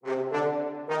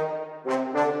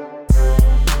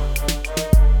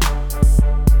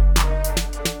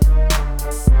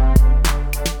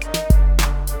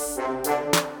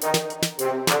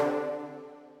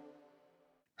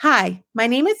My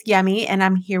name is Yemi, and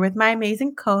I'm here with my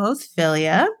amazing co host,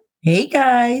 Philia. Hey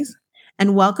guys.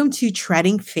 And welcome to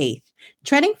Treading Faith.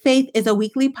 Treading Faith is a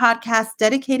weekly podcast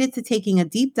dedicated to taking a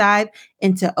deep dive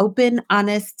into open,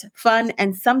 honest, fun,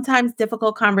 and sometimes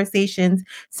difficult conversations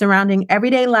surrounding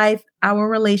everyday life, our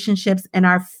relationships, and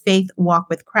our faith walk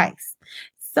with Christ.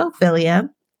 So,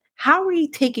 Philia, how are you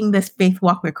taking this faith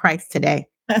walk with Christ today?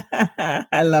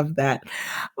 I love that.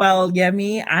 Well,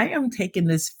 Yemi, I am taking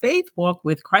this faith walk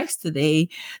with Christ today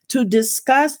to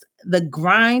discuss the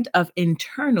grind of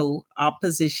internal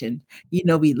opposition. You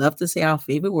know, we love to say our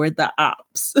favorite word, the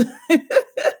ops.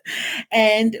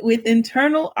 And with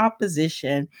internal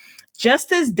opposition,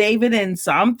 just as David in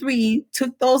Psalm 3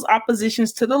 took those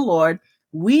oppositions to the Lord,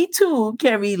 we too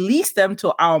can release them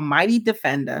to our mighty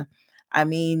defender. I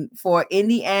mean, for in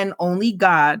the end, only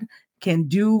God can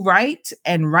do right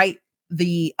and right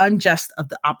the unjust of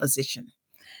the opposition.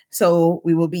 So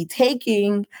we will be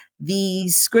taking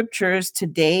these scriptures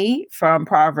today from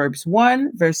Proverbs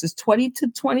 1, verses 20 to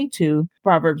 22,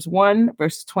 Proverbs 1,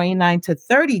 verses 29 to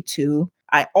 32.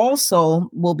 I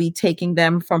also will be taking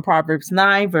them from Proverbs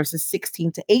 9, verses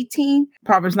 16 to 18,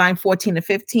 Proverbs 9, 14 to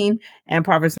 15, and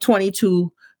Proverbs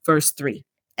 22, verse 3.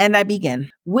 And I begin.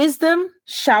 Wisdom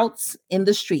shouts in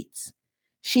the streets.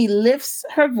 She lifts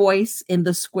her voice in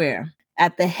the square.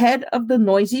 At the head of the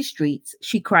noisy streets,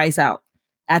 she cries out.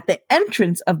 At the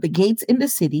entrance of the gates in the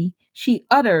city, she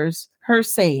utters her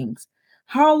sayings.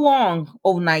 How long,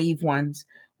 O naive ones,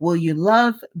 will you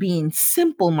love being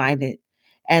simple-minded,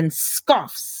 and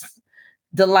scoffs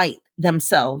delight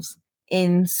themselves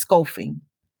in scoffing,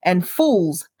 and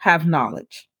fools have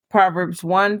knowledge? Proverbs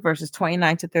 1, verses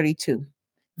 29 to 32.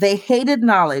 They hated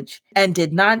knowledge and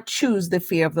did not choose the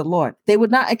fear of the Lord. They would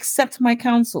not accept my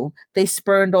counsel. They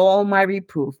spurned all my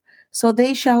reproof. So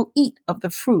they shall eat of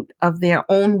the fruit of their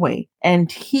own way,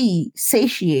 and he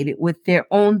satiated with their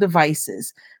own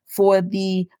devices. For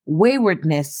the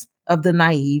waywardness of the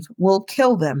naive will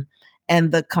kill them,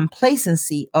 and the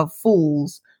complacency of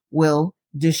fools will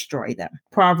destroy them.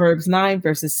 Proverbs 9,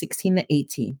 verses 16 to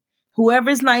 18. Whoever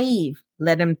is naive,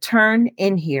 let him turn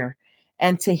in here.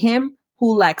 And to him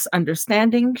who lacks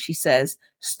understanding, she says,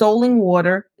 stolen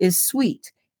water is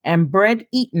sweet, and bread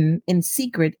eaten in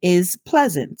secret is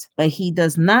pleasant. But he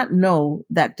does not know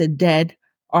that the dead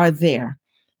are there,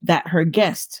 that her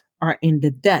guests are in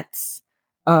the depths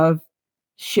of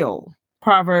Sheol.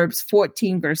 Proverbs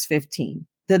 14, verse 15.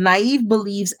 The naive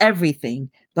believes everything,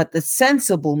 but the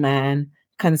sensible man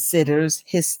considers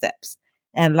his steps.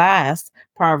 And last,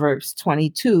 Proverbs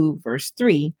 22, verse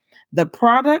 3. The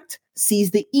product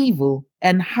sees the evil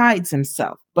and hides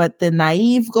himself, but the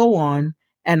naive go on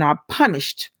and are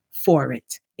punished for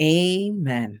it.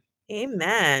 Amen.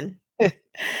 Amen.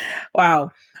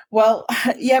 Wow. Well,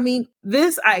 yeah, I mean,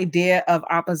 this idea of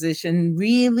opposition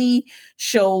really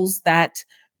shows that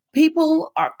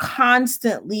people are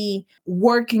constantly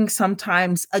working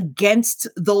sometimes against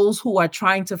those who are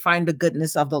trying to find the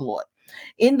goodness of the Lord.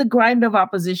 In the grind of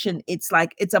opposition, it's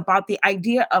like it's about the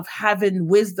idea of having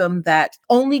wisdom that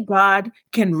only God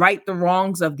can right the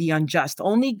wrongs of the unjust.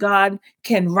 Only God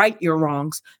can right your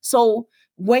wrongs. So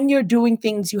when you're doing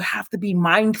things, you have to be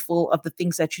mindful of the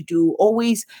things that you do.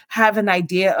 Always have an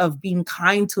idea of being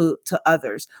kind to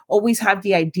others. Always have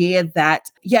the idea that,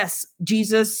 yes,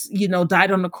 Jesus,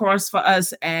 died on the cross for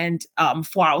us and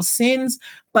for our sins,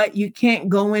 but you can't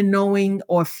go in knowing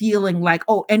or feeling like,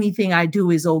 oh, anything I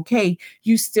do is okay.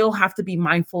 You still have to be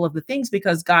mindful of the things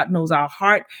because God knows our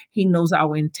heart. He knows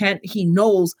our intent. He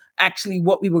knows actually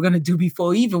what we were going to do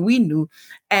before even we knew.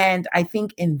 And I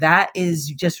think in that is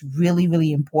just really,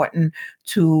 really important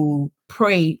to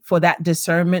pray for that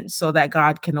discernment so that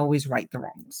God can always right the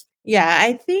wrongs. Yeah,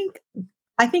 I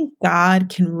think God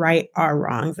can right our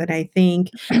wrongs. And I think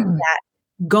that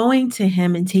going to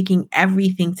him and taking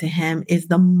everything to him is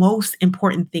the most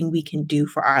important thing we can do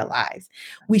for our lives.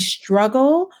 We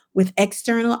struggle with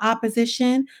external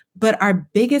opposition, but our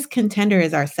biggest contender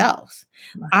is ourselves.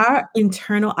 Our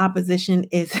internal opposition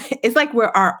is it's like we're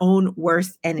our own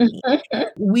worst enemy.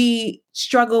 We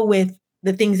struggle with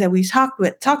the things that we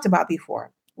talked about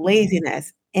before: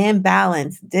 laziness,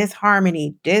 imbalance,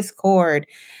 disharmony, discord,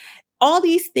 all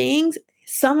these things.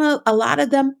 A lot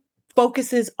of them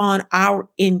focuses on our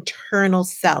internal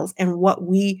selves and what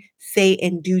we say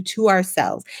and do to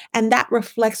ourselves. And that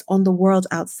reflects on the world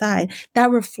outside. That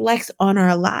reflects on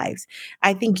our lives.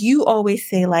 I think you always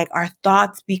say, like, our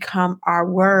thoughts become our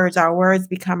words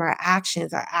become our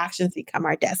actions become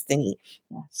our destiny.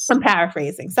 Yes. I'm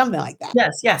paraphrasing, something like that.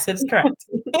 Yes, it's correct.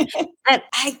 And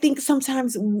I think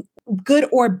sometimes, good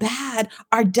or bad,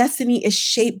 our destiny is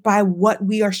shaped by what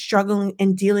we are struggling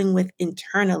and dealing with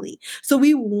internally. So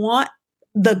we want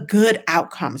the good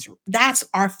outcomes. That's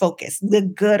our focus, the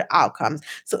good outcomes.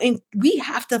 We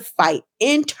have to fight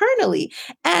internally.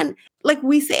 And like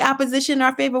we say, opposition,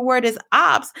 our favorite word is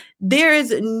ops. There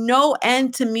is no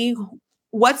end to me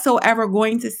whatsoever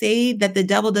going to say that the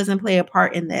devil doesn't play a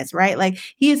part in this, right? Like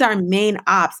he is our main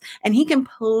ops and he can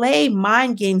play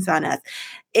mind games on us.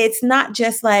 It's not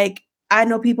just like, I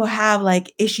know people have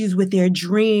like issues with their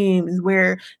dreams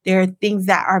where there are things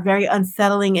that are very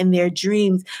unsettling in their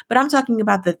dreams, but I'm talking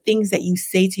about the things that you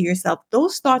say to yourself.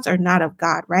 Those thoughts are not of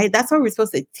God, right? That's why we're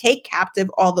supposed to take captive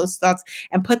all those thoughts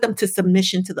and put them to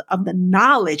submission to the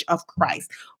knowledge of Christ.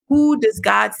 Who does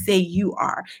God say you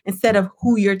are instead of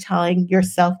who you're telling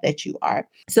yourself that you are?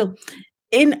 So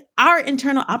in our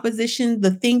internal opposition,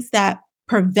 the things that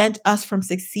prevent us from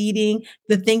succeeding,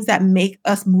 the things that make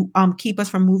us keep us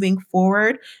from moving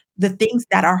forward, the things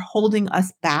that are holding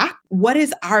us back. What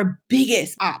is our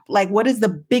biggest op? Like, what is the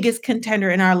biggest contender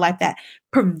in our life that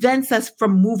prevents us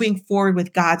from moving forward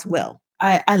with God's will?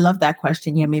 I love that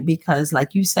question, Yemi, because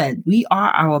like you said, we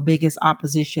are our biggest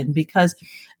opposition because,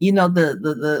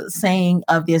 the saying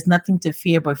of there's nothing to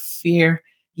fear but fear,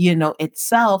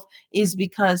 itself is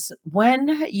because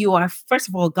when you are, first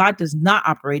of all, God does not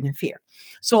operate in fear.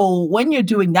 So when you're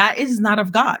doing that, it is not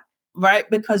of God, right?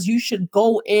 Because you should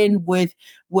go in with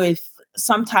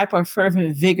some type of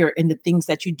fervent vigor in the things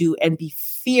that you do and be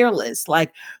fearless,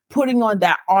 like putting on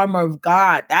that armor of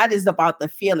God. That is about the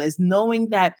fearless, knowing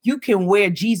that you can wear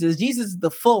Jesus. Jesus is the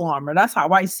full armor. That's how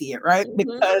I see it, right? Mhm.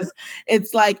 Because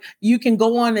it's like you can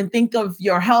go on and think of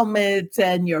your helmet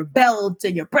and your belt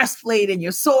and your breastplate and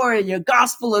your sword and your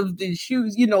gospel of the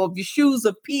shoes, of your shoes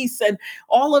of peace and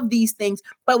all of these things.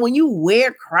 But when you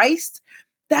wear Christ,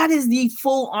 that is the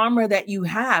full armor that you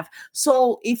have.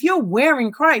 So if you're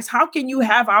wearing Christ, how can you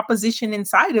have opposition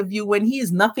inside of you when he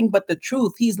is nothing but the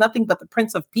truth? He's nothing but the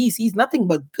Prince of Peace. He's nothing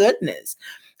but goodness.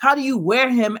 How do you wear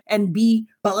him and be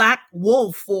black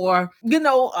wolf or,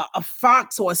 a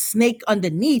fox or a snake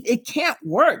underneath? It can't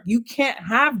work. You can't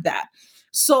have that.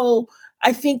 So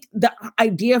I think the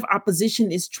idea of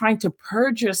opposition is trying to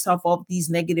purge yourself of these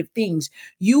negative things.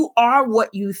 You are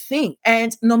what you think.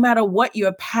 And no matter what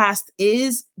your past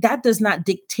is, that does not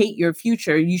dictate your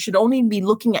future. You should only be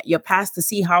looking at your past to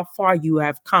see how far you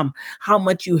have come, how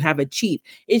much you have achieved.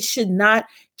 It should not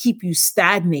keep you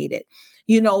stagnated.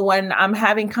 When I'm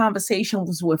having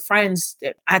conversations with friends,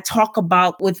 I talk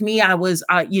about with me, I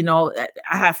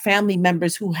have family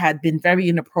members who had been very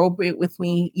inappropriate with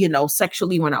me,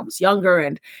 sexually when I was younger.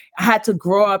 And I had to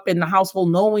grow up in the household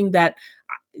knowing that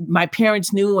my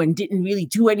parents knew and didn't really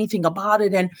do anything about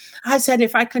it. And I said,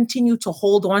 if I continue to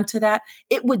hold on to that,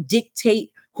 it would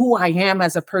dictate who I am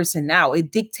as a person now. It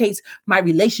dictates my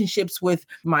relationships with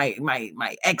my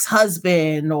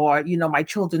ex-husband or, my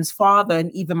children's father and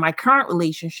even my current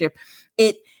relationship.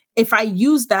 If I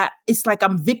use that, it's like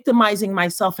I'm victimizing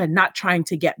myself and not trying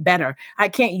to get better. I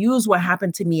can't use what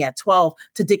happened to me at 12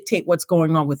 to dictate what's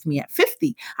going on with me at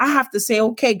 50. I have to say,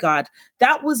 okay, God,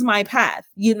 that was my path,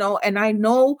 and I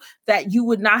know that you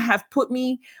would not have put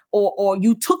me or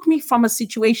you took me from a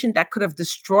situation that could have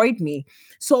destroyed me.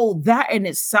 So that in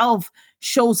itself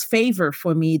shows favor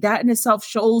for me. That in itself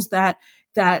shows that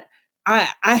I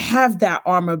have that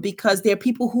armor because there are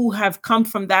people who have come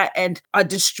from that and are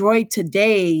destroyed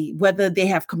today, whether they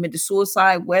have committed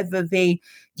suicide, whether they,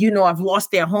 have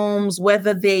lost their homes,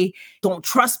 whether they don't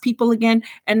trust people again.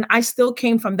 And I still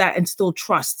came from that and still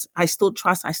trust. I still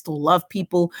trust. I still love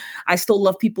people. I still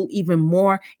love people even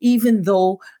more, even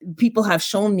though people have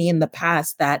shown me in the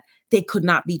past that they could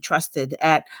not be trusted.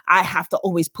 And I have to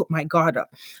always put my guard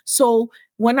up. So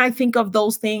when I think of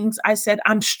those things, I said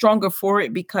I'm stronger for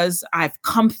it because I've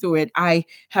come through it.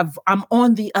 I'm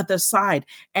on the other side.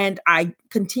 And I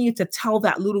continue to tell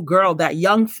that little girl, that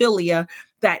young Philia,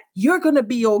 that you're going to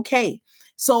be okay.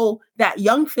 So that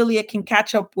young Philia can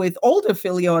catch up with older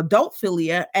Philia or adult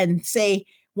Philia and say,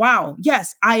 wow,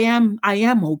 yes, I am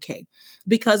okay.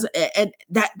 Because and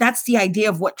that's the idea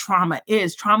of what trauma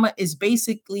is. Trauma is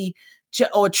basically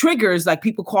or triggers, like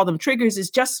people call them triggers, is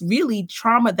just really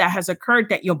trauma that has occurred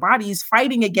that your body is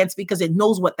fighting against because it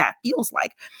knows what that feels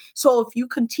like. So if you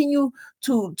continue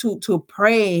to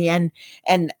pray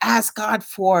and ask God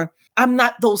for I'm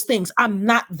not those things. I'm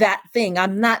not that thing.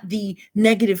 I'm not the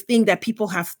negative thing that people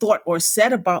have thought or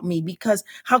said about me, because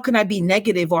how can I be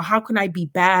negative, or how can I be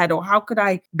bad, or how could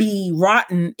I be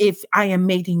rotten if I am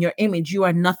made in your image? You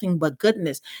are nothing but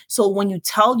goodness. So when you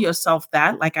tell yourself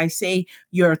that, like I say,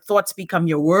 your thoughts become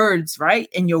your words, right?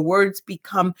 And your words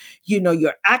become,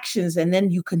 your actions. And then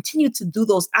you continue to do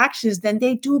those actions, then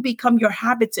they do become your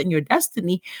habits and your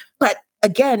destiny. But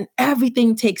again,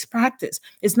 everything takes practice.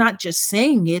 It's not just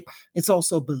saying it, it's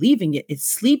also believing it, it's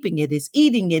sleeping it, it's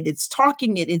eating it, it's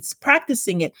talking it, it's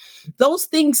practicing it. Those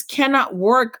things cannot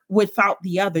work without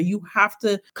the other. You have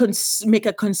to make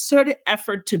a concerted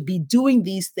effort to be doing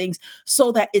these things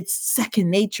so that it's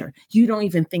second nature. You don't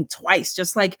even think twice.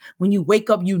 Just like when you wake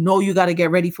up, you got to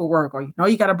get ready for work, or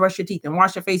you got to brush your teeth and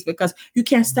wash your face because you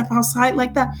can't step outside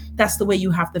like that. That's the way you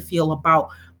have to feel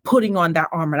about putting on that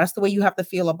armor. That's the way you have to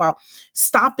feel about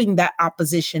stopping that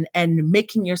opposition and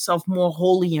making yourself more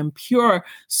holy and pure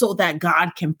so that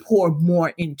God can pour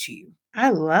more into you. I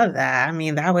love that. I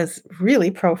mean, that was really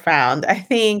profound. I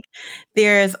think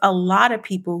there's a lot of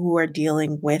people who are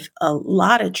dealing with a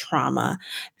lot of trauma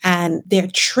and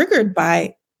they're triggered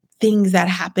by things that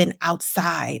happen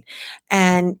outside.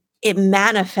 And it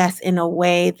manifests in a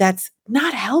way that's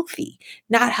not healthy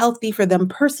for them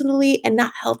personally and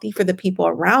not healthy for the people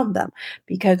around them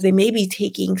because they may be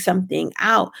taking something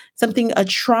out, a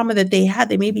trauma that they had,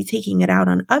 they may be taking it out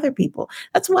on other people.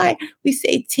 That's why we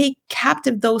say take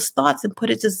captive those thoughts and put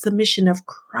it to submission of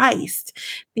Christ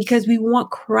because we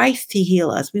want Christ to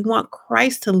heal us. We want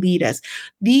Christ to lead us.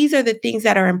 These are the things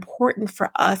that are important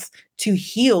for us to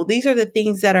heal. These are the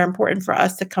things that are important for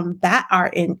us to combat our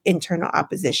internal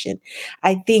opposition.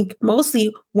 I think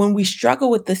mostly when we struggle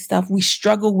with this stuff, we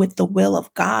struggle with the will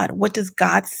of God. What does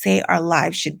God say our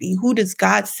lives should be? Who does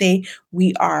God say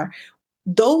we are?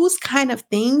 Those kind of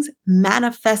things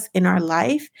manifest in our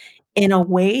life in a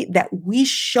way that we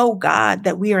show God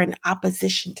that we are in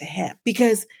opposition to Him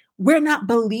because we're not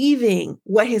believing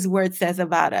what His word says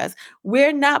about us.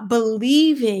 We're not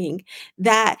believing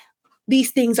that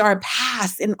these things are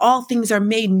past and all things are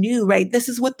made new, right? This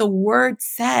is what the word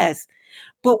says.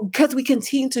 But because we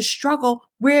continue to struggle,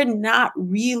 we're not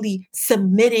really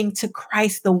submitting to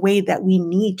Christ the way that we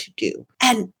need to do.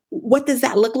 And what does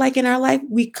that look like in our life?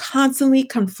 We constantly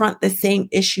confront the same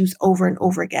issues over and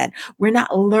over again. We're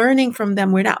not learning from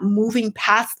them. We're not moving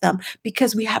past them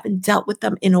because we haven't dealt with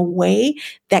them in a way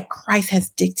that Christ has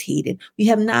dictated. We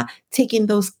have not taken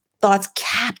those thoughts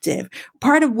captive.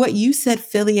 Part of what you said,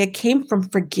 Philia, came from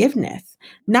forgiveness,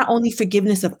 not only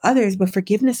forgiveness of others, but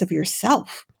forgiveness of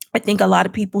yourself. I think a lot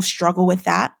of people struggle with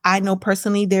that. I know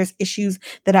personally there's issues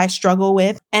that I struggle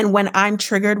with. And when I'm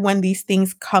triggered, when these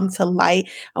things come to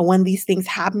light, and when these things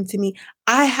happen to me,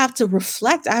 I have to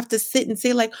reflect. I have to sit and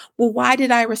say, like, well, why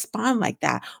did I respond like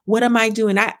that? What am I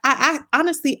doing? I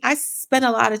honestly, I spend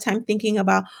a lot of time thinking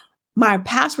about my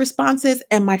past responses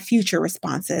and my future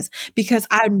responses because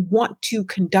I want to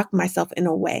conduct myself in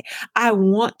a way. I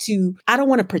don't want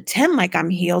to pretend like I'm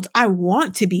healed. I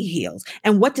want to be healed.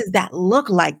 And what does that look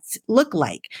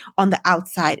like on the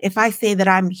outside? If I say that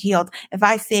I'm healed, if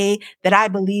I say that I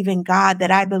believe in God, that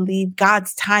I believe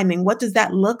God's timing, what does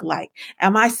that look like?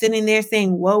 Am I sitting there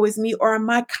saying, woe is me, or am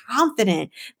I confident?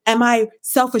 Am I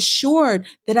self-assured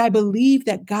that I believe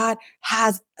that God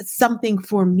has something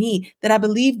for me, that I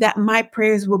believe that my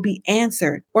prayers will be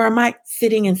answered? Or am I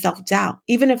sitting in self-doubt?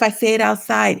 Even if I say it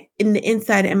outside, in the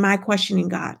inside, am I questioning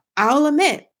God? I'll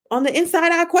admit, on the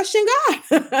inside, I question God.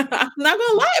 I'm not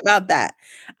going to lie about that.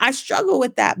 I struggle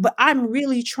with that, but I'm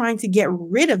really trying to get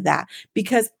rid of that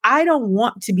because I don't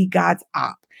want to be God's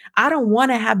op. I don't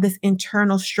want to have this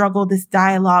internal struggle, this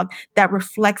dialogue that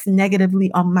reflects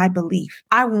negatively on my belief.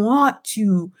 I want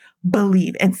to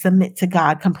believe and submit to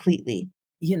God completely.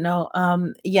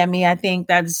 Yemi, I think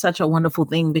that is such a wonderful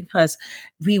thing because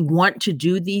we want to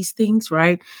do these things,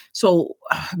 right? So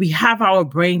we have our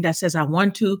brain that says, I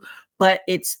want to, but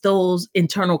it's those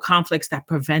internal conflicts that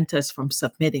prevent us from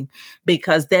submitting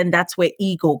because then that's where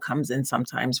ego comes in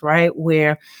sometimes, right?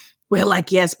 Where we're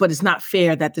like, yes, but it's not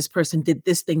fair that this person did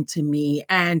this thing to me.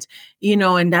 And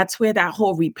that's where that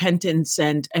whole repentance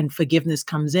and forgiveness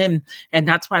comes in. And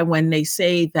that's why when they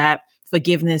say that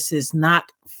forgiveness is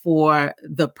not for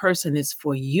the person, it's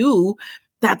for you.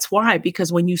 That's why,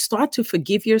 because when you start to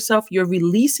forgive yourself, you're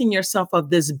releasing yourself of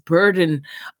this burden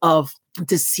of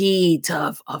deceit,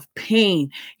 of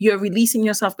pain. You're releasing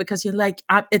yourself because you're like,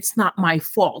 it's not my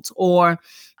fault, or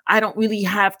I don't really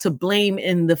have to blame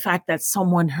in the fact that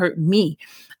someone hurt me.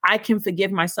 I can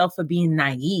forgive myself for being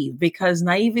naive, because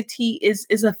naivety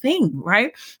is a thing,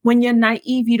 right? When you're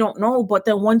naive, you don't know, but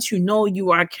then once you know, you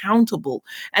are accountable.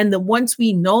 And then once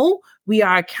we know, we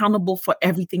are accountable for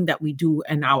everything that we do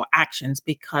and our actions,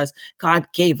 because God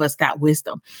gave us that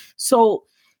wisdom. So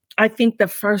I think the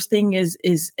first thing is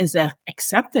a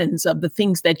acceptance of the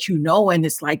things that you know, and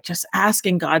it's like just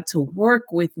asking God to work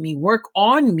with me, work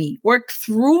on me, work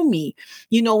through me.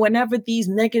 Whenever these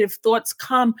negative thoughts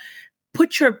come,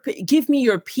 give me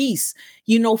your peace.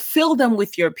 Fill them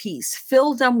with your peace,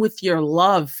 fill them with your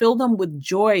love, fill them with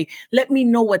joy. Let me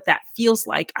know what that feels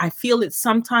like. I feel it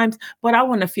sometimes, but I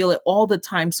want to feel it all the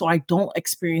time, so I don't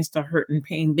experience the hurt and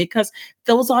pain, because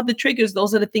those are the triggers.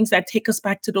 Those are the things that take us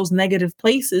back to those negative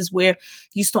places where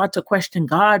you start to question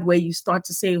God, where you start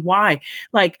to say, why?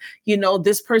 Like,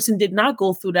 this person did not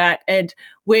go through that, and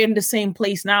we're in the same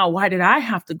place now. Why did I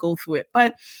have to go through it?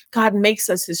 But God makes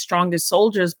us his strongest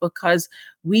soldiers, because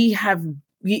we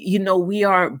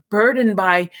are burdened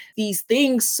by these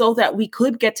things, so that we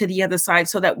could get to the other side,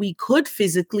 so that we could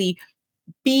physically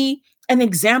be an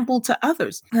example to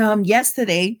others.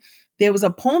 Yesterday, there was a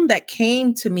poem that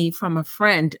came to me from a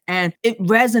friend, and it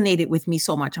resonated with me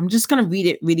so much. I'm just going to read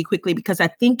it really quickly, because I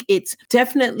think it's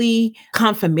definitely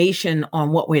confirmation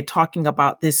on what we're talking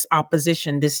about, this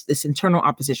opposition, this internal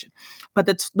opposition. But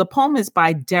the poem is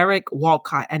by Derek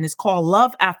Walcott, and it's called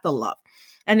Love After Love.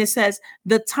 And it says,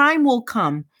 the time will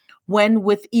come when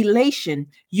with elation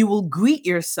you will greet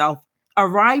yourself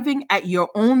arriving at your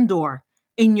own door,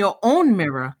 in your own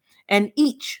mirror, and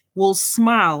each will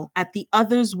smile at the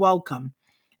other's welcome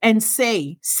and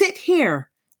say, sit here,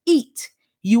 eat.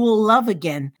 You will love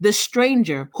again the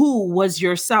stranger who was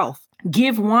yourself.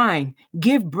 Give wine,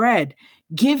 give bread,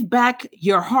 give back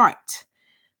your heart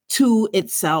to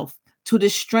itself, to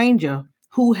the stranger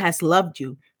who has loved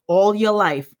you all your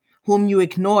life, whom you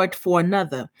ignored for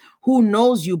another, who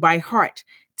knows you by heart.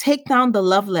 Take down the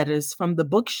love letters from the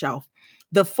bookshelf,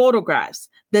 the photographs,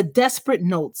 the desperate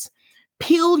notes.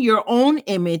 Peel your own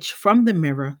image from the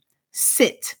mirror,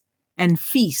 sit and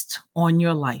feast on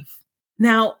your life.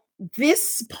 Now,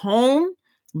 this poem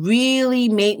really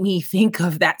made me think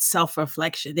of that self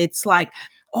reflection. It's like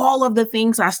all of the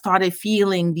things I started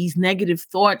feeling, these negative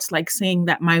thoughts, like saying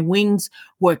that my wings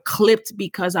were clipped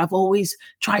because I've always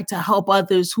tried to help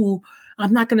others who,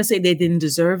 I'm not going to say they didn't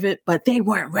deserve it, but they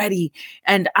weren't ready.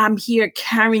 And I'm here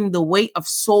carrying the weight of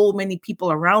so many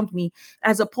people around me,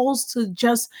 as opposed to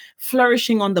just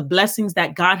flourishing on the blessings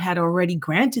that God had already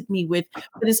granted me with.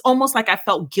 But it's almost like I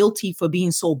felt guilty for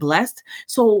being so blessed.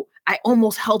 So I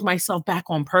almost held myself back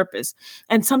on purpose.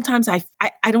 And sometimes I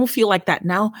don't feel like that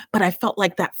now, but I felt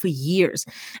like that for years.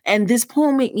 And this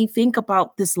poem made me think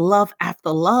about this love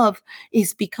after love,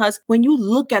 is because when you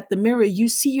look at the mirror, you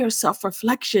see your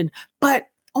self-reflection. But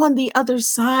on the other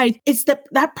side, it's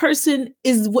that person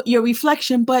is what your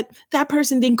reflection, but that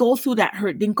person didn't go through that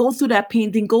hurt, didn't go through that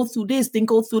pain, didn't go through this, didn't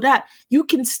go through that.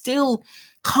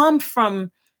 Come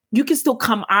from you can still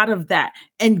come out of that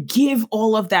and give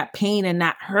all of that pain and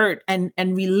that hurt, and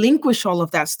relinquish all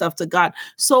of that stuff to God.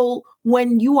 So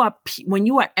when you are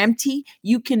empty,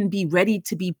 you can be ready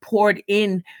to be poured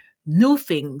in new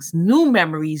things, new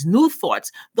memories, new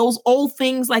thoughts. Those old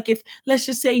things, like, if let's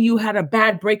just say you had a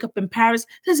bad breakup in Paris,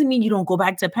 doesn't mean you don't go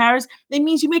back to Paris. It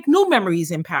means you make new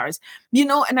memories in Paris.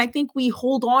 And I think we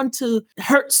hold on to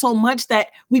hurt so much that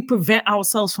we prevent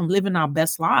ourselves from living our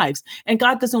best lives. And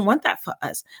God doesn't want that for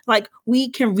us. Like, we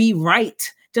can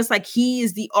rewrite, just like he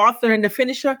is the author and the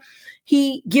finisher.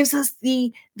 He gives us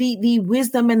the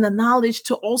wisdom and the knowledge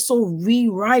to also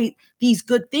rewrite these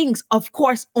good things, of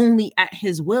course, only at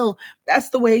his will. That's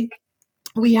the way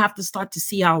we have to start to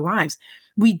see our lives.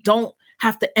 We don't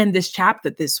have to end this chapter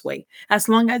this way, as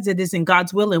long as it is in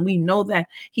God's will, and we know that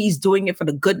he's doing it for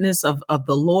the goodness of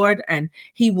the Lord, and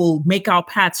he will make our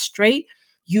path straight.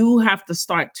 You have to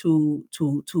start to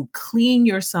clean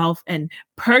yourself and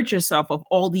purge yourself of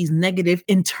all these negative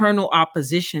internal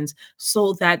oppositions,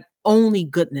 so that only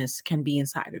goodness can be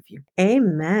inside of you.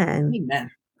 Amen.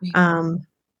 Amen. Um,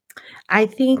 I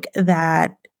think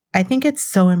that I think it's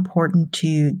so important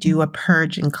to do a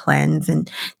purge and cleanse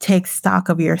and take stock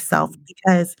of yourself,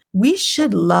 because we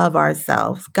should love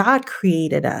ourselves. God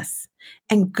created us,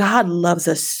 and God loves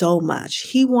us so much.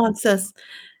 He wants us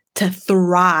to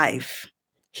thrive.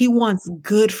 He wants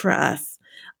good for us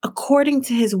according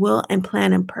to his will and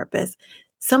plan and purpose.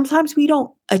 Sometimes we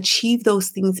don't achieve those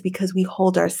things because we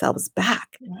hold ourselves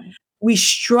back. Right. We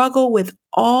struggle with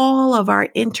all of our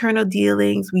internal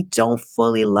dealings. We don't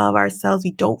fully love ourselves.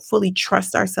 We don't fully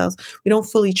trust ourselves. We don't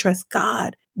fully trust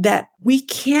God, that we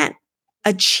can't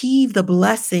achieve the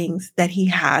blessings that he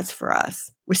has for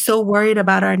us. We're so worried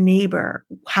about our neighbor.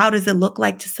 How does it look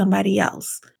like to somebody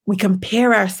else? We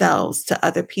compare ourselves to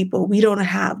other people. We don't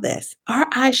have this. Our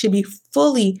eyes should be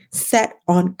fully set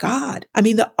on God. I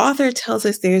mean, the author tells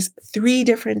us there's three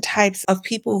different types of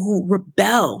people who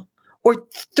rebel, or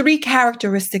three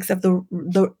characteristics of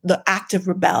the active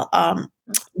rebel,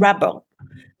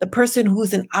 the person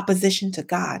who's in opposition to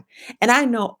God. And I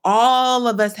know all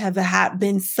of us have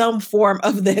been some form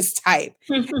of this type.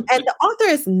 And the author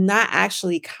is not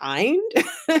actually kind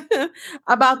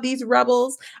about these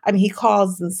rebels. I mean, he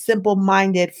calls them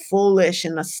simple-minded, foolish,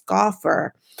 and a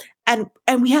scoffer. And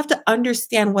we have to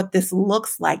understand what this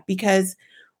looks like, because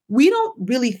we don't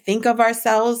really think of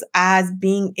ourselves as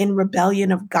being in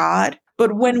rebellion of God.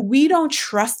 But when we don't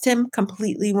trust him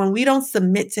completely, when we don't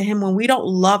submit to him, when we don't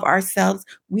love ourselves,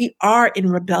 we are in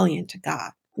rebellion to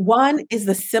God. One is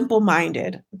the simple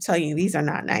minded. I'm telling you, these are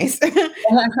not nice.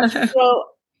 So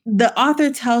the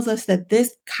author tells us that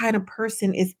this kind of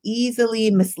person is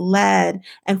easily misled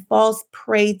and falls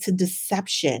prey to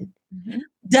deception, Mhm.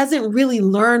 doesn't really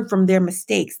learn from their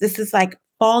mistakes. This is like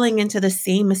falling into the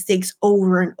same mistakes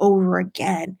over and over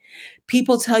again.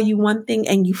 People tell you one thing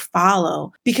and you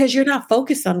follow because you're not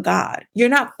focused on God. You're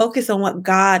not focused on what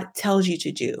God tells you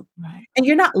to do. Right. And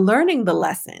you're not learning the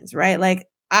lessons, right? Like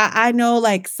I know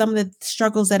like some of the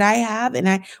struggles that I have.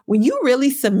 And when you really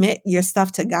submit your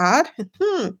stuff to God,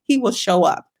 he will show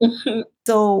up.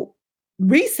 So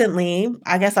recently,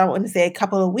 I guess I want to say a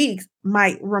couple of weeks,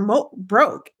 my remote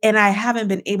broke and I haven't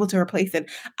been able to replace it.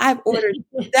 I've ordered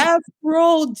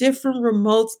several different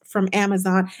remotes from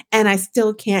Amazon and I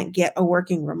still can't get a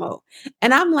working remote.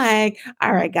 And I'm like,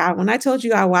 all right, God, when I told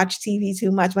you I watch TV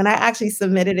too much, when I actually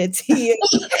submitted it to you,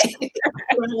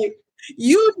 like,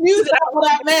 you knew that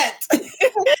what I meant.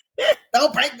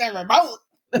 Don't break the remote.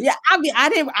 Yeah, I mean, I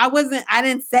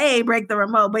didn't say break the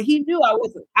remote, but he knew I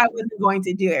wasn't going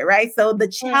to do it, right? So the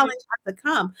challenge has to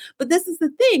come. But this is the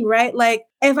thing, right? Like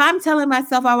if I'm telling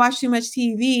myself I watch too much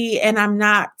TV and I'm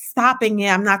not stopping it,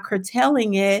 I'm not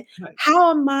curtailing it, Right.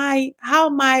 how am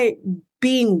I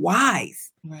being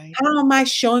wise? Right. How am I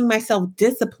showing myself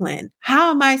discipline?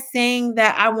 How am I saying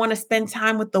that I want to spend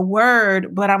time with the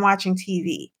word, but I'm watching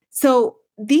TV? So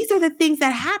these are the things that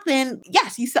happen.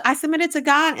 Yes, I submitted to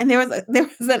God, and there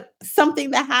was something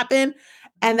that happened,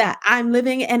 and that I'm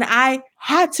living, and I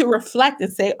had to reflect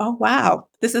and say, "Oh wow,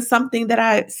 this is something that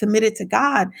I submitted to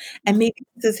God, and maybe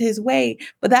this is His way."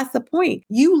 But that's the point.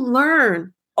 You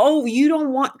learn. Oh, you don't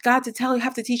want God to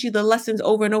have to teach you the lessons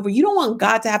over and over. You don't want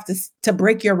God to have to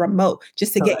break your remote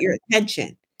just to get Correct. your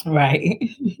attention. Right.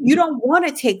 You don't want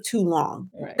to take too long.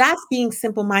 Right. That's being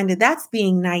simple-minded. That's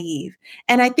being naive.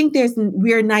 And I think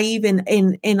we're naive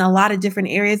in a lot of different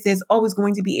areas. There's always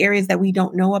going to be areas that we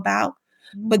don't know about,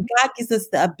 but Mhm. God gives us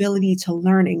the ability to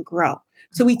learn and grow.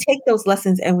 So we take those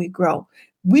lessons and we grow.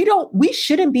 We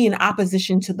shouldn't be in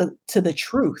opposition to the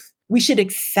truth. We should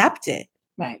accept it,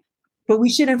 Right. but we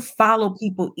shouldn't follow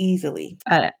people easily.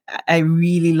 I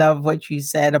really love what you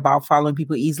said about following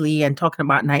people easily and talking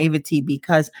about naivety,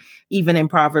 because even in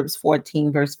Proverbs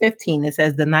 14, verse 15, it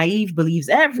says, "The naive believes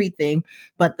everything,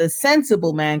 but the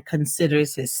sensible man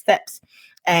considers his steps."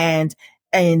 And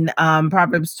in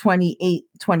Proverbs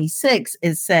 28:26,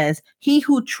 it says, "He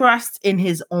who trusts in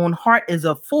his own heart is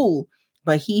a fool,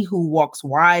 but he who walks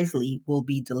wisely will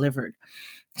be delivered."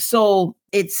 So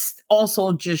it's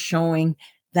also just showing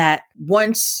that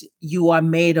once you are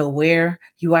made aware,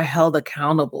 you are held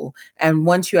accountable. And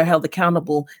once you are held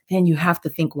accountable, then you have to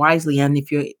think wisely. And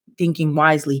if you're thinking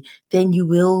wisely, then you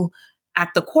will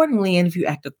act accordingly. And if you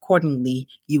act accordingly,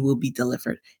 you will be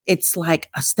delivered. It's like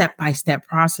a step-by-step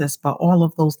process, but all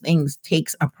of those things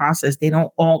takes a process. They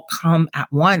don't all come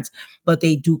at once, but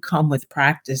they do come with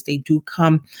practice. They do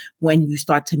come when you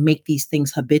start to make these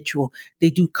things habitual. They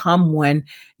do come when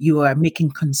you are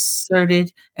making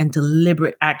concerted and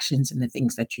deliberate actions in the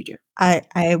things that you do. I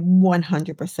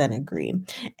 100% agree.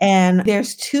 And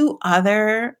there's two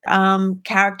other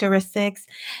characteristics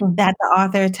Mhm. that the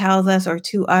author tells us, or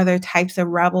two other types of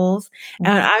rebels.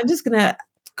 And I'm just going to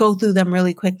go through them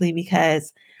really quickly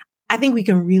because I think we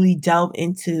can really delve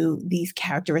into these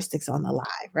characteristics on the live,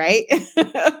 right?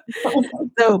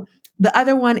 So the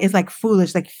other one is like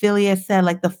foolish, like Philia said,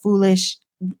 like the foolish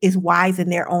is wise in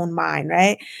their own mind,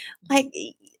 right? Like,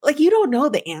 like you don't know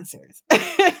the answers.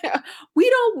 You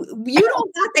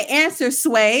don't got the answer,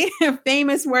 Sway.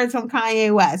 Famous words from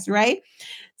Kanye West, right?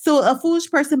 So a foolish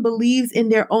person believes in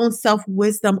their own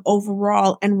self-wisdom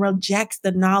overall and rejects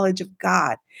the knowledge of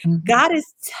God. Mhm. God is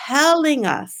telling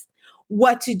us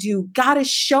what to do. God is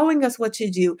showing us what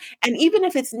to do. And even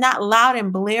if it's not loud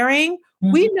and blaring,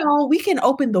 We Mhm. know we can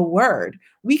open the word.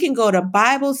 We can go to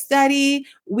Bible study.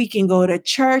 We can go to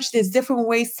church. There's different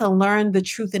ways to learn the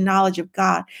truth and knowledge of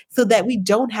God so that we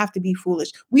don't have to be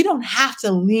foolish. We don't have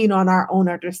to lean on our own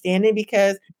understanding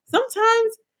because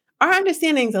sometimes our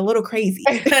understanding is a little crazy.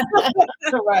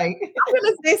 Right. I'm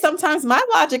gonna say sometimes my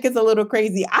logic is a little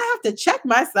crazy. I have to check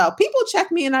myself. People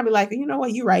check me and I'll be like, you know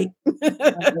what, you're right. I'm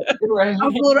a Right.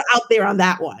 little out there on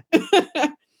that one.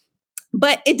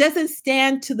 But it doesn't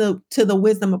stand to the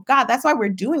wisdom of God. That's why we're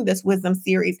doing this wisdom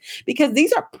series because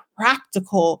these are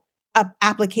practical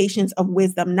applications of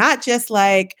wisdom, not just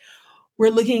like we're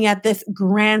looking at this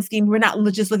grand scheme. We're not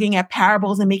just looking at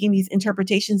parables and making these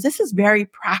interpretations. This is very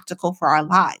practical for our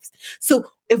lives. So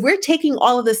if we're taking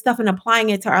all of this stuff and applying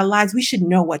it to our lives, we should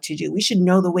know what to do. We should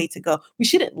know the way to go. We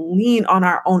shouldn't lean on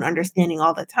our own understanding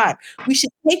all the time. We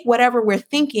should take whatever we're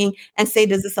thinking and say,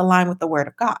 does this align with the word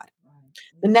of God?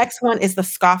 The next one is the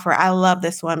scoffer. I love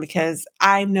this one because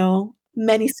I know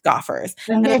many scoffers.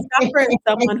 And a scoffer is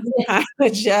someone who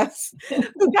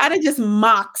kind of just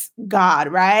mocks God,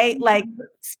 right? Like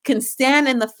can stand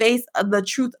in the face of the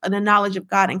truth and the knowledge of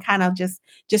God and kind of just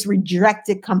reject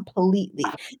it completely.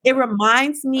 It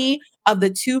reminds me of the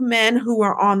two men who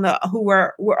were on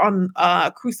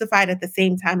crucified at the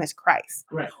same time as Christ.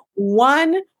 Right.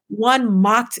 One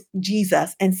mocked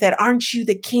Jesus and said, "Aren't you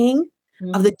the king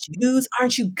of the Mhm. Jews?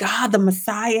 Aren't you God, the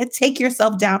Messiah? Take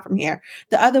yourself down from here."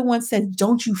 The other one said,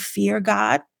 "Don't you fear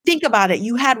God?" Think about it.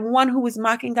 You had one who was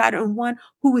mocking God and one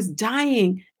who was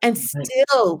dying and Right.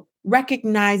 still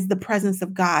recognized the presence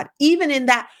of God, even in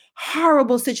that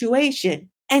horrible situation.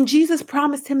 And Jesus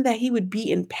promised him that he would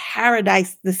be in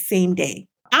paradise the same day.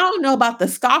 I don't know about the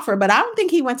scoffer, but I don't think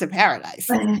he went to paradise.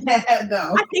 No.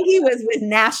 I think he was with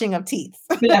gnashing of teeth.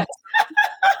 Yes.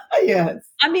 Yes.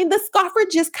 I mean, the scoffer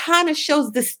just kind of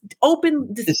shows this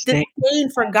open Distinct. disdain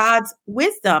for God's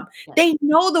wisdom. They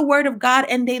know the word of God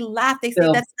and they laugh. They say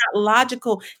Still. that's not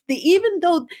logical. Even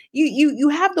though you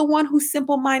have the one who's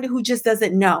simple minded who just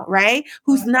doesn't know, right?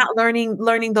 Who's not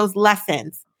learning those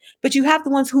lessons. But you have the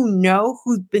ones who know,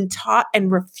 who's been taught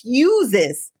and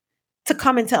refuses to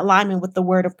come into alignment with the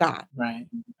word of God. Right.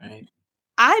 Right.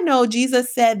 I know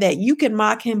Jesus said that you can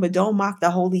mock him, but don't mock the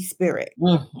Holy Spirit.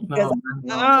 Because No,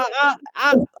 no.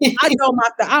 I don't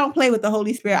mock I don't play with the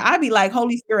Holy Spirit. I be like,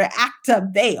 Holy Spirit,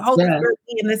 activate. Holy Yes. Spirit,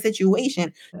 be in the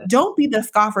situation. Don't be the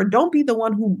scoffer. Don't be the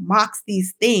one who mocks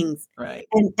these things Right.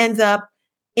 and ends up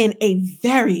in a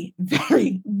very,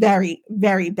 very, very,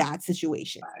 very bad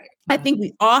situation. I Right. think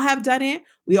we all have done it.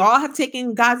 We all have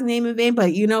taken God's name in vain.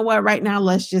 But you know what? Right now,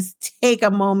 let's just take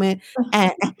a moment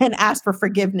and, and ask for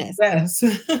forgiveness. Yes.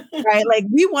 Right? Like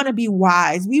we want to be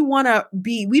wise. We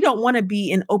don't want to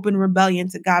be in open rebellion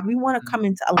to God. We want to come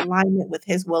into alignment with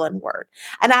his will and word.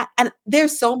 And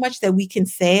there's so much that we can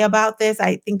say about this.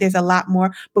 I think there's a lot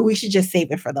more, but we should just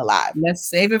save it for the live. Let's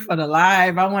save it for the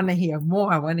live. I want to hear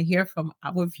more. I want to hear from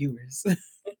our viewers.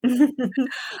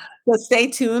 So stay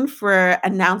tuned for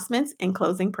announcements and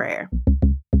closing prayer.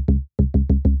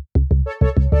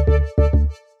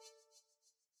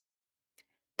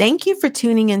 Thank you for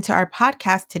tuning into our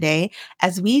podcast today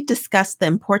as we discuss the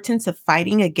importance of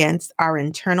fighting against our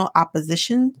internal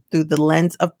opposition through the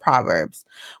lens of Proverbs.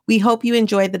 We hope you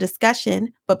enjoyed the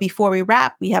discussion, but before we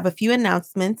wrap, we have a few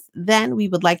announcements. Then we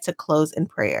would like to close in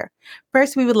prayer.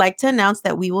 First, we would like to announce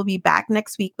that we will be back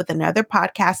next week with another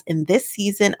podcast in this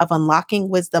season of Unlocking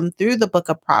Wisdom through the book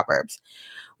of Proverbs.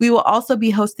 We will also be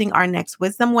hosting our next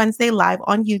Wisdom Wednesday live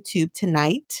on YouTube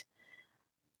tonight,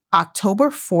 October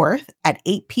 4th at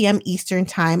 8 p.m. Eastern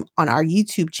Time on our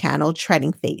YouTube channel,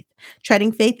 Treading Faith.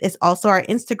 Treading Faith is also our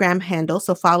Instagram handle,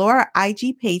 so follow our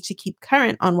IG page to keep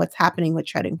current on what's happening with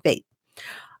Treading Faith.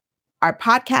 Our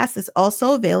podcast is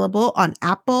also available on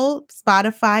Apple,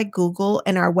 Spotify, Google,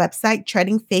 and our website,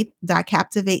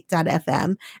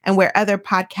 treadingfaith.captivate.fm, and where other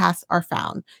podcasts are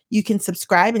found. You can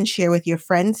subscribe and share with your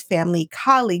friends, family,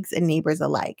 colleagues, and neighbors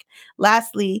alike.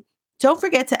 Lastly, don't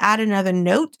forget to add another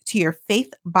note to your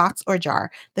faith box or jar.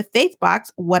 The faith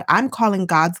box, what I'm calling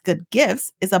God's good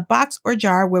gifts, is a box or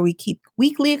jar where we keep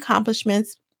weekly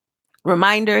accomplishments,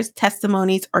 reminders,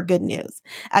 testimonies, or good news.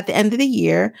 At the end of the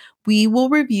year, we will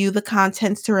review the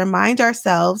contents to remind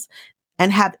ourselves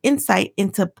and have insight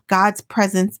into God's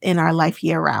presence in our life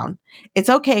year round. It's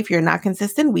okay if you're not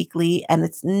consistent weekly, and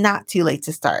it's not too late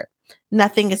to start.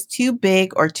 Nothing is too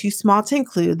big or too small to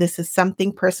include. This is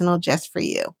something personal just for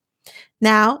you.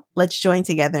 Now, let's join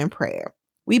together in prayer.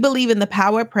 We believe in the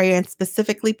power of prayer and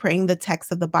specifically praying the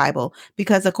text of the Bible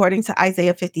because according to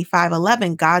Isaiah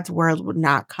 55:11, God's word would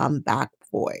not come back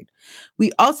void.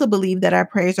 We also believe that our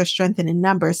prayers are strengthened in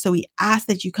numbers, so we ask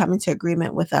that you come into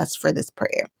agreement with us for this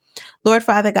prayer. Lord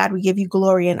Father God, we give you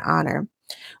glory and honor.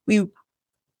 We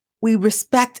we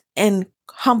respect and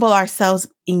humble ourselves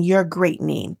in your great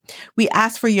name. We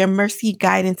ask for your mercy,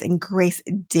 guidance, and grace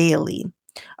daily.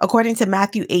 According to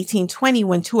Matthew 18:20,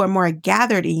 when two or more are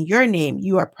gathered in your name,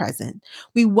 you are present.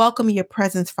 We welcome your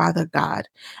presence, Father God,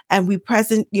 and we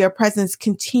present your presence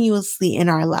continuously in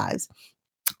our lives.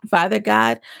 Father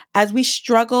God, as we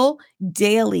struggle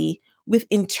daily with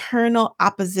internal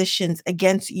oppositions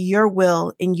against your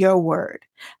will and your word,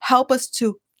 help us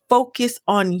to focus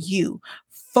on you.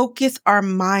 Focus our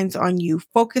minds on you,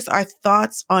 focus our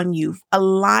thoughts on you,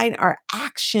 align our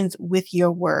actions with your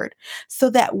word so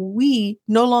that we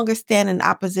no longer stand in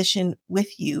opposition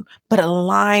with you, but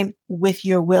align with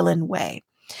your will and way.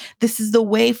 This is the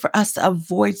way for us to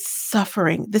avoid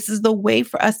suffering. This is the way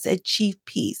for us to achieve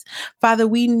peace. Father,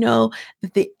 we know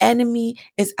that the enemy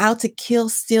is out to kill,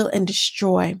 steal, and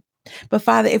destroy. But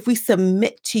Father, if we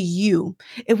submit to you,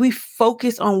 if we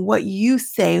focus on what you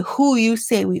say, who you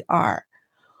say we are,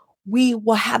 we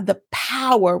will have the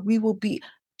power. We will be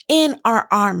in our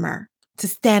armor to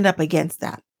stand up against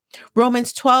that.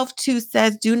 Romans 12:2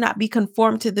 says, do not be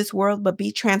conformed to this world, but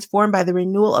be transformed by the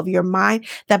renewal of your mind,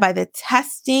 that by the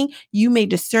testing you may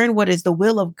discern what is the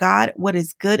will of God, what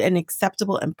is good and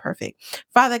acceptable and perfect.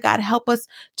 Father God, help us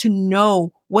to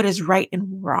know what is right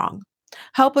and wrong.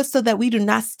 Help us so that we do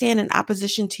not stand in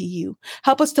opposition to you.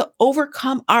 Help us to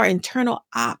overcome our internal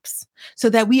ops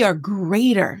so that we are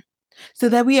greater,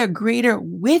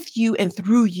 with you and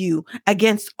through you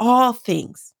against all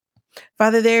things.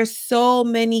 Father, there's so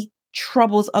many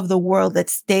troubles of the world that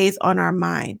stays on our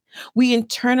mind. We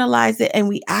internalize it and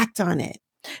we act on it.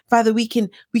 Father, we can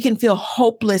feel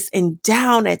hopeless and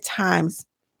down at times.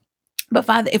 But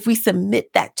Father, if we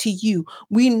submit that to you,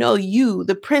 we know you,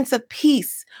 the Prince of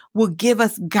Peace, will give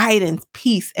us guidance,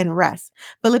 peace, and rest.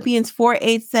 Philippians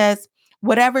 4:8 says,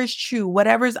 whatever is true,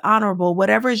 whatever is honorable,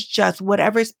 whatever is just,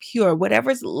 whatever is pure, whatever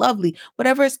is lovely,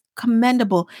 whatever is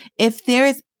commendable, if there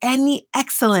is any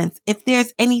excellence, if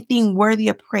there's anything worthy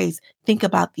of praise, think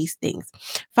about these things.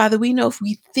 Father, we know if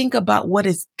we think about what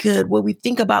is good, what we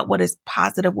think about what is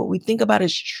positive, what we think about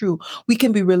is true, we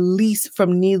can be released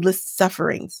from needless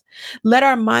sufferings. Let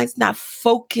our minds not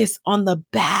focus on the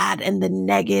bad and the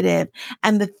negative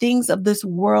and the things of this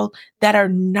world that are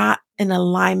not in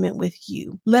alignment with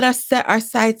you. Let us set our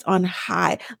sights on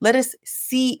high. Let us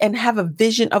see and have a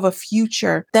vision of a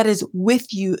future that is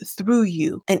with you, through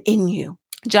you, and in you.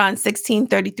 John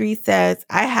 16:33 says,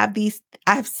 I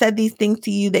have said these things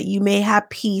to you that you may have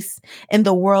peace in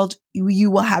the world. You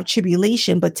will have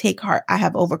tribulation, but take heart. I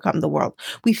have overcome the world.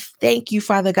 We thank you,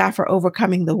 Father God, for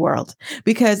overcoming the world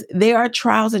because there are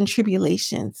trials and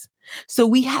tribulations. So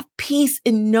we have peace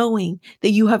in knowing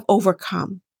that you have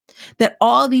overcome, that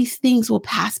all these things will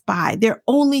pass by. They're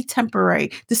only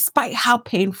temporary, despite how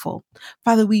painful.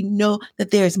 Father, we know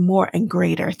that there is more and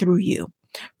greater through you.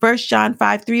 1 John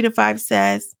 5:3-5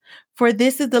 says, for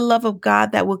this is the love of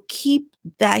God that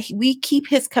we keep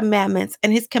his commandments,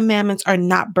 and his commandments are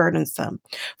not burdensome.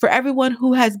 For everyone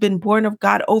who has been born of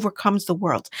God overcomes the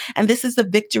world. And this is the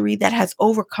victory that has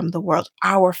overcome the world,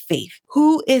 our faith.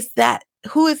 Who is that?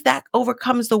 Who is that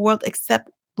overcomes the world except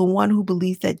the one who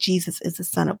believes that Jesus is the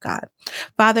Son of God?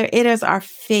 Father, it is our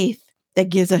faith that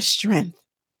gives us strength.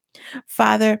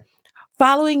 Father,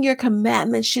 following your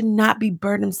commandments should not be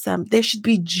burdensome. There should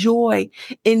be joy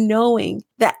in knowing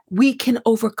that we can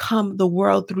overcome the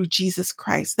world through Jesus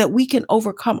Christ, that we can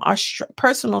overcome our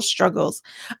personal struggles,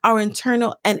 our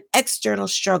internal and external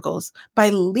struggles by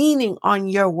leaning on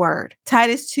your word.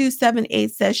 Titus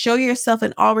 2:7-8 says, show yourself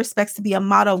in all respects to be a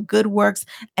model of good works,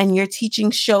 and your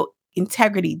teaching show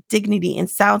integrity, dignity, and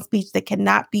sound speech that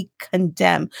cannot be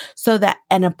condemned, so that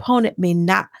an opponent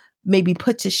may be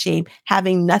put to shame,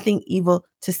 having nothing evil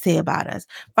to say about us.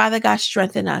 Father God,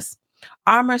 strengthen us.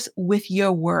 Arm us with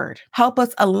your word. Help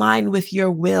us align with your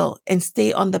will and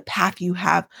stay on the path you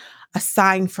have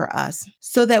assigned for us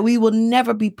so that we will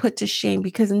never be put to shame,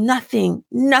 because nothing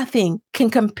can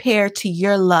compare to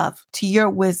your love, to your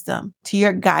wisdom, to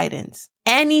your guidance.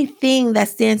 Anything that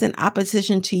stands in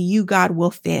opposition to you, God,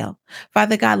 will fail.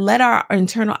 Father God, let our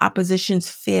internal oppositions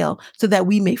fail so that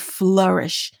we may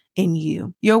flourish in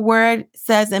you. Your word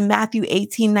says in Matthew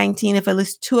 18:19, if at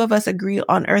least two of us agree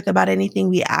on earth about anything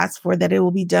we ask for, that it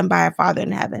will be done by our Father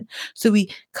in heaven. So we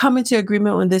come into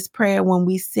agreement with this prayer when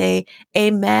we say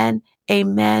amen,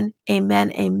 amen,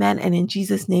 amen, amen, and in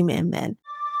Jesus' name, amen.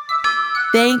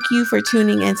 Thank you for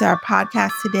tuning into our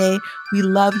podcast today. We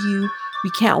love you.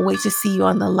 We can't wait to see you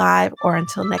on the live or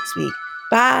until next week.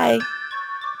 Bye.